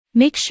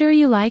Make sure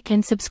you like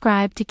and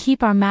subscribe to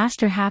keep our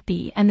master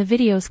happy and the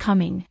videos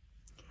coming.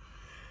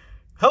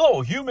 Hello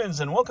humans,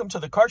 and welcome to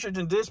the Cartridge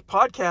and Disc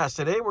Podcast.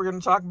 Today we're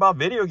going to talk about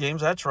video games.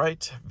 That's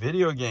right,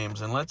 video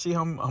games. And let's see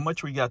how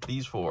much we got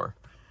these for.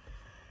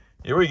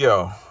 Here we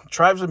go.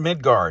 Tribes of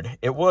Midgard.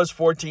 It was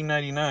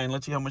 $14.99.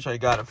 Let's see how much I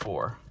got it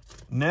for.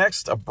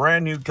 Next, a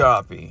brand new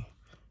copy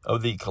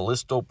of the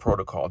Callisto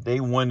Protocol Day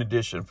 1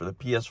 edition for the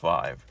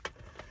PS5.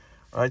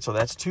 All right, so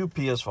that's two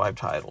PS5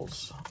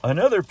 titles.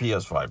 Another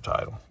PS5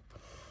 title.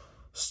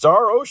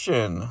 Star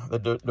Ocean,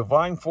 the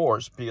Divine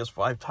Force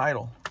PS5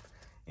 title.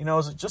 You know,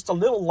 it's just a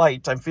little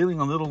light. I'm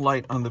feeling a little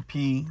light on the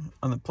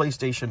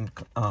PlayStation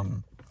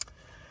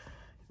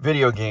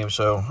video game,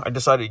 so I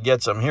decided to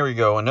get some. Here we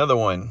go, another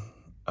one,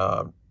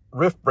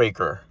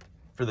 Riftbreaker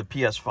for the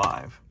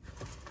PS5.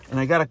 And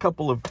I got a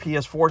couple of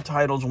PS4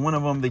 titles. One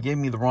of them, they gave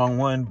me the wrong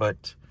one,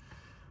 but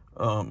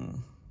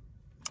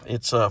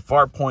it's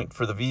Farpoint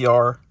for the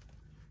VR,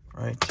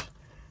 right?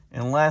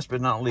 And last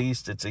but not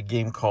least, it's a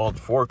game called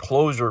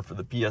Foreclosure for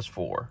the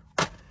PS4.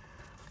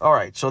 All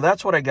right, so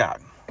that's what I got.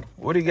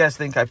 What do you guys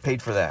think I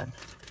paid for that?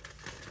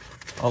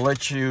 I'll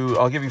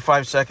give you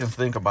 5 seconds to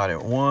think about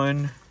it.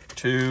 1,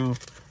 2,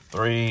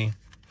 3,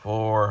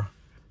 4,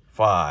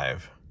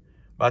 5.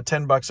 About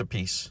 $10 a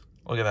piece.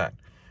 Look at that.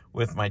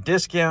 With my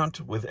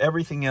discount, with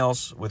everything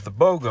else, with the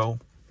BOGO,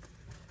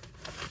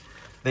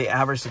 they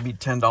average to be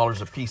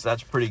 $10 a piece.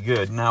 That's pretty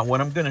good. Now, what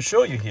I'm going to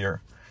show you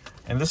here,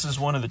 and this is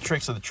one of the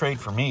tricks of the trade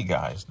for me,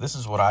 guys. This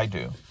is what I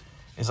do,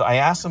 is I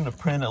ask them to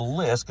print a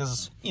list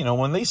because, you know,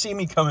 when they see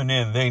me coming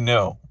in, they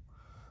know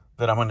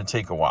that I'm going to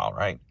take a while,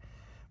 right?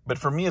 But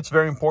for me, it's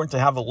very important to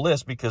have a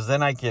list because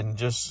then I can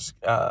just,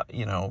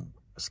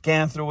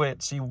 scan through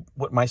it, see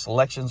what my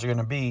selections are going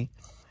to be,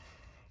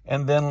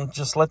 and then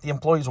just let the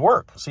employees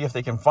work, see if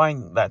they can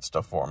find that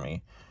stuff for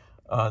me.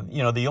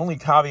 The only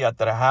caveat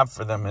that I have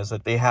for them is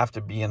that they have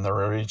to be in their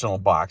original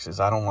boxes.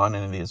 I don't want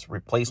any of this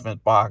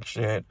replacement box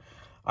shit.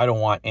 I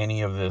don't want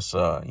any of this,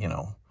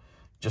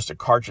 just a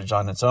cartridge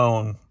on its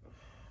own.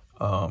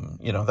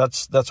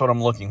 That's what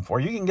I'm looking for.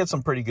 You can get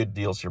some pretty good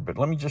deals here, but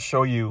let me just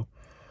show you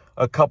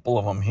a couple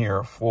of them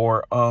here.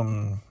 For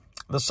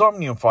the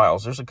Somnium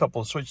Files, there's a couple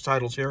of Switch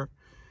titles here.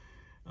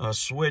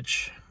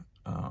 Switch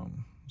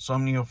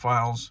Somnium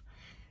Files.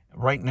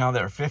 Right now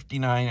they're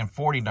 $59 and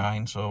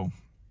 $49, so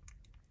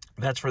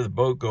that's for the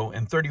BOGO,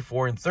 and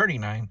 $34 and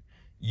 $39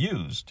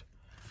 used.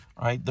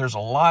 All right, there's a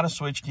lot of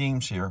Switch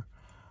games here.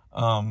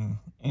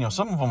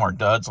 Some of them are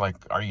duds, like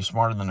Are You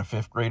Smarter Than a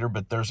Fifth Grader?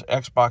 But there's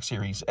Xbox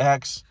Series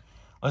X.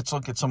 Let's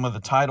look at some of the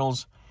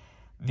titles.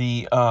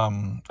 The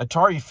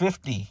Atari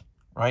 50,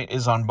 right,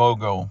 is on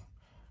BOGO,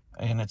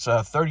 and it's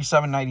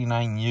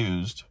 $37.99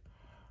 used.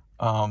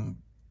 Balan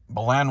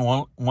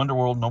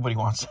Wonderworld, nobody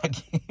wants that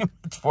game.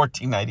 It's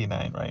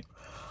 $14.99, right?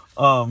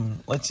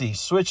 Let's see,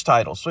 Switch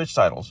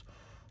titles.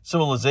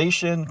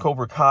 Civilization,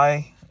 Cobra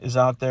Kai is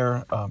out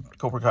there.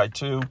 Cobra Kai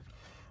 2.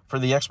 For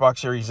the Xbox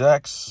Series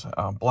X,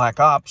 Black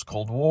Ops,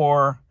 Cold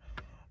War,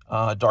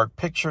 Dark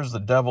Pictures,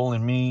 The Devil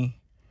in Me,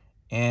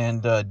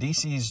 and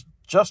DC's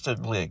Justice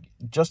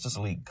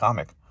League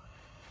comic.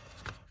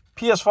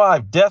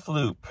 PS5,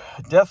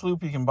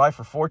 Deathloop you can buy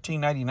for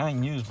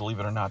 $14.99 used, believe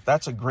it or not.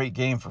 That's a great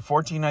game. For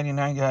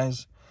 $14.99,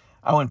 guys,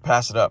 I wouldn't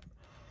pass it up.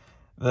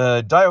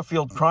 The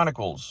Diofield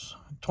Chronicles,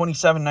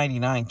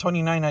 $27.99,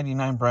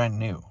 $29.99 brand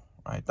new.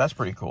 Right, that's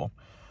pretty cool.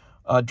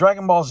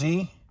 Dragon Ball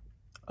Z,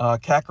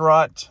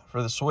 Kakarot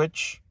for the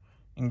Switch,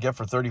 you can get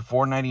for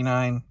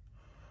 $34.99.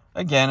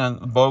 Again, on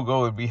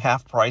BOGO, it would be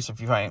half price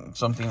if you find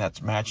something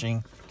that's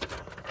matching.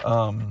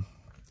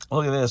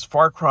 Look at this.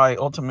 Far Cry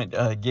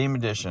Ultimate Game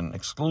Edition.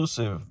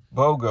 Exclusive.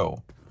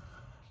 BOGO.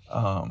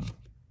 Look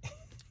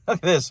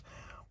at this.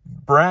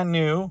 Brand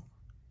new.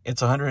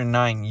 It's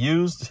 $109.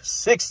 Used.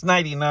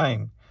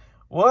 $6.99.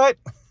 What?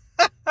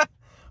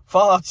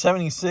 Fallout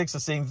 76, the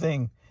same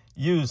thing.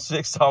 Used.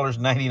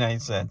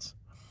 $6.99.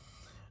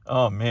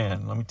 Oh,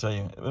 man. Let me tell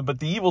you. But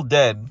The Evil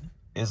Dead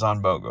is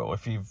on BOGO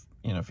if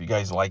you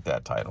guys like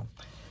that title.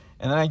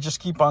 And then I just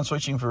keep on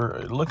looking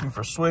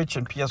for Switch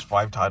and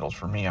PS5 titles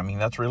for me. I mean,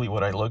 that's really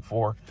what I look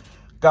for.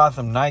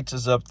 Gotham Knights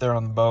is up there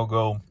on the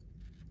BOGO.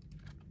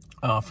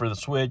 For the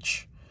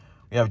Switch,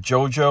 we have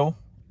JoJo.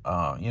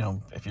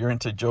 If you're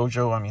into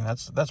JoJo, I mean,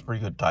 that's a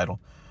pretty good title.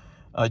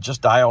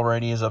 Just Die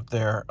Already is up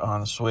there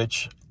on the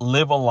Switch.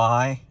 Live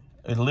Alive.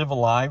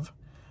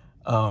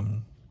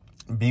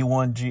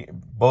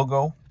 B1G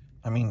BOGO.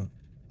 I mean,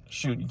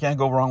 shoot, you can't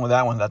go wrong with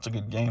that one. That's a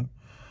good game.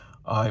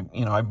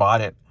 I bought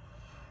it.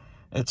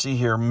 Let's see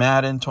here.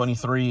 Madden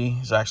 23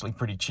 is actually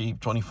pretty cheap,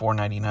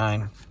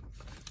 $24.99.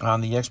 On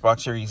the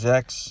Xbox Series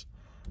X,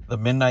 the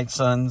Midnight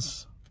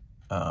Suns,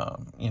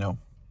 you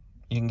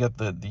can get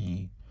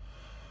the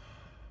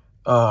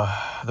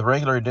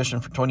regular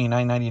edition for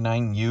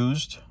 $29.99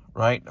 used,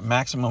 right?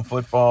 Maximum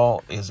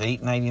Football is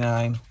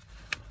 $8.99.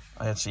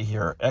 Let's see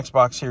here.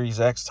 Xbox Series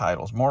X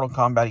titles, Mortal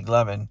Kombat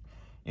 11,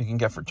 you can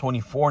get for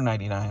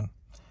 $24.99.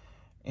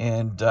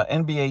 And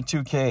NBA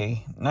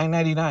 2K,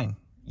 $9.99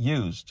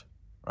 used,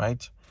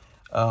 right?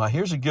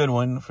 Here's a good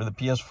one for the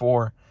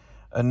PS4.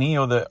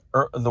 Neo,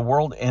 the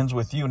World Ends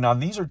With You. Now,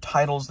 these are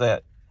titles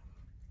that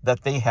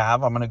they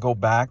have. I'm going to go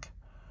back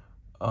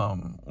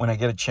when I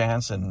get a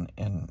chance and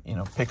you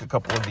know, pick a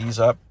couple of these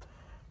up,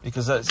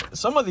 because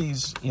some of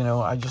these, you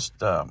know, I just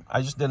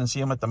didn't see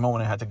them at the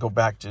moment. I had to go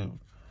back to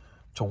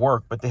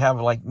work. But they have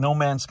like No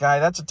Man's Sky.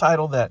 That's a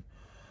title that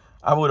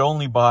I would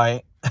only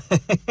buy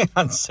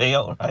on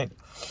sale, right?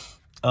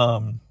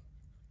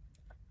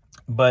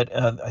 But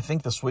I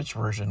think the Switch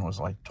version was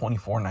like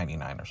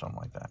 $24.99 or something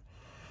like that.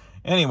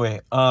 Anyway,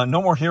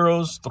 No More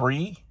Heroes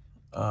 3,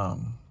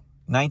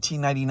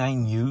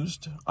 $19.99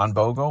 used on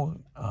BOGO.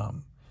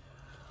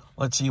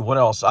 Let's see what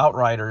else.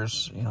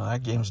 Outriders, you know,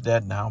 that game's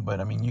dead now, but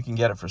I mean, you can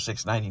get it for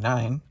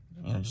 $6.99.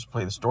 You know, just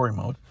play the story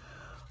mode.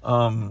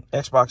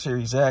 Xbox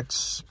Series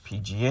X,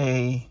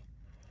 PGA,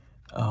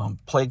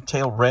 Plague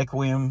Tale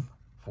Requiem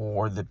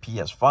for the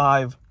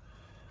PS5.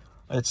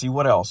 Let's see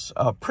what else.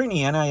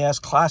 Prini NIS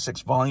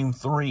Classics Volume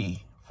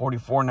 3,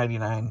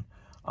 $44.99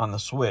 on the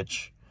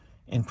Switch.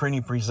 And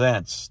Prini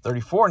Presents,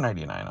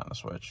 $34.99 on the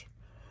Switch.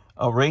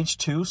 Rage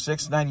 2,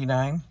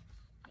 $6.99.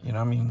 You know,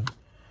 I mean,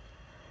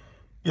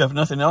 you have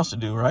nothing else to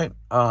do, right?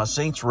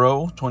 Saints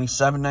Row,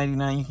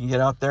 $27.99 you can get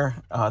out there.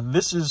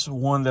 This is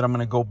one that I'm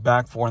going to go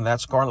back for, and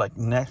that's Scarlet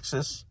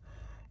Nexus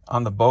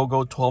on the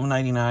BOGO,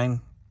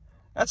 $12.99.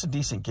 That's a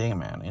decent game,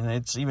 man. And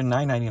it's even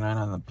 $9.99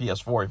 on the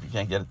PS4 if you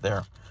can't get it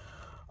there.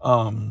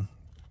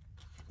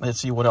 Let's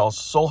see what else.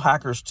 Soul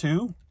Hackers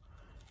 2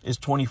 is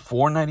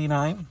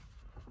 $24.99.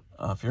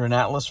 If you're an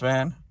Atlas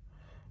fan.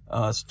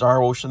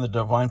 Star Ocean: The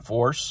Divine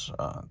Force,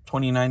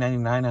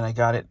 $29.99, and I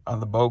got it on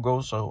the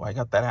BOGO, so I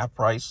got that half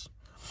price.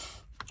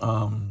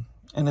 And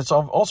it's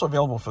also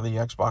available for the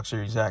Xbox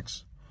Series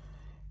X.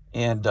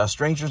 And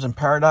Stranger in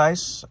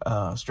Paradise,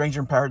 Final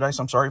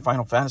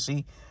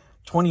Fantasy,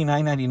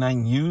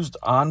 $29.99 used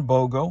on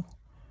BOGO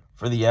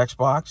for the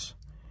Xbox.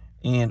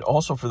 And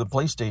also for the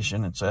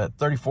PlayStation, it's at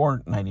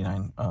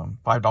 $34.99,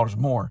 $5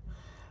 more.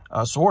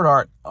 Sword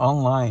Art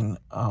Online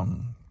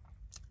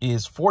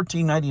is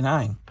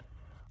 $14.99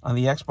 on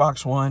the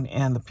Xbox One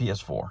and the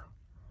PS4,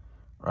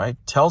 right?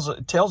 Tales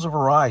of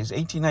Arise,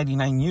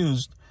 $18.99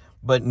 used,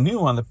 but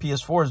new on the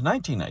PS4 is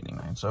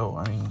 $19.99. So,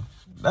 I mean,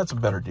 that's a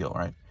better deal,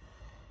 right?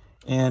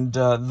 And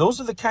those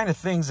are the kind of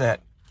things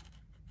that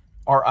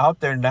are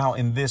out there now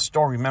in this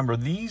store. Remember,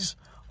 these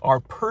are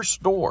per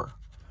store,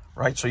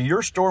 right? So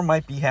your store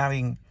might be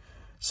having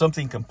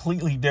something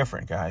completely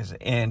different, guys.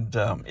 And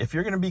if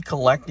you're going to be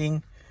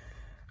collecting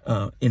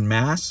in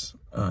mass,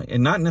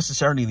 and not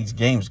necessarily these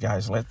games,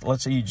 guys.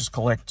 Let's say you just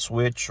collect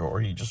Switch,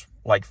 or you just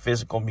like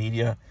physical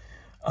media.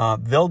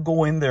 They'll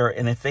go in there,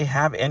 and if they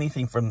have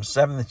anything from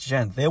 7th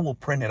gen, they will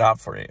print it out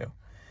for you.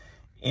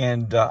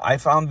 And I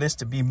found this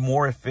to be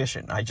more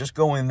efficient. I just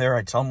go in there,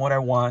 I tell them what I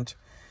want,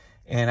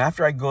 and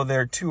after I go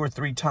there 2 or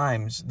 3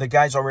 times, the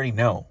guys already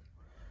know.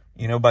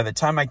 You know, by the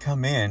time I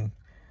come in,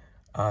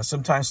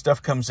 sometimes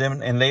stuff comes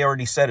in, and they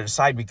already set it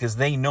aside because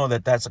they know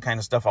that that's the kind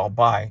of stuff I'll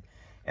buy,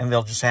 and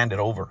they'll just hand it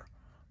over.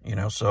 You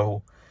know,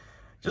 so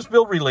just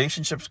build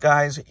relationships,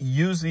 guys.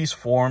 Use these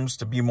forums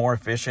to be more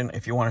efficient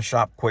if you want to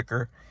shop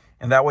quicker.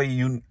 And that way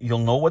you'll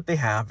know what they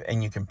have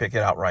and you can pick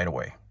it out right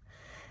away.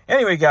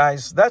 Anyway,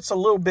 guys, that's a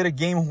little bit of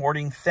game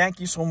hoarding. Thank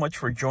you so much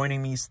for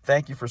joining me.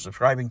 Thank you for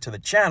subscribing to the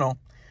channel.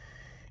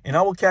 And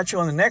I will catch you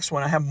on the next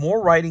one. I have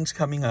more writings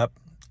coming up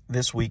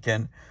this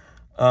weekend.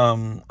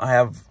 I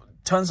have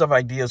tons of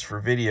ideas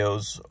for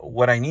videos.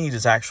 What I need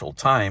is actual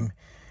time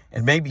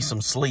and maybe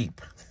some sleep.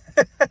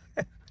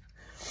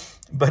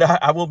 But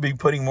I will be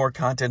putting more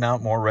content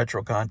out, more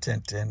retro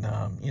content, and,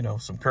 you know,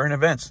 some current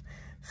events.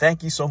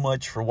 Thank you so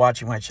much for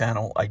watching my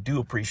channel. I do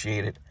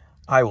appreciate it.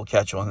 I will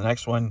catch you on the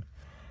next one.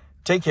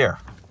 Take care.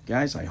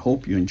 Guys, I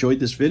hope you enjoyed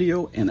this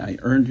video and I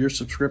earned your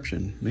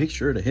subscription. Make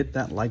sure to hit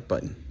that like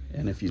button.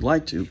 And if you'd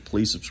like to,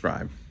 please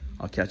subscribe.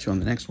 I'll catch you on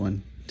the next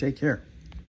one. Take care.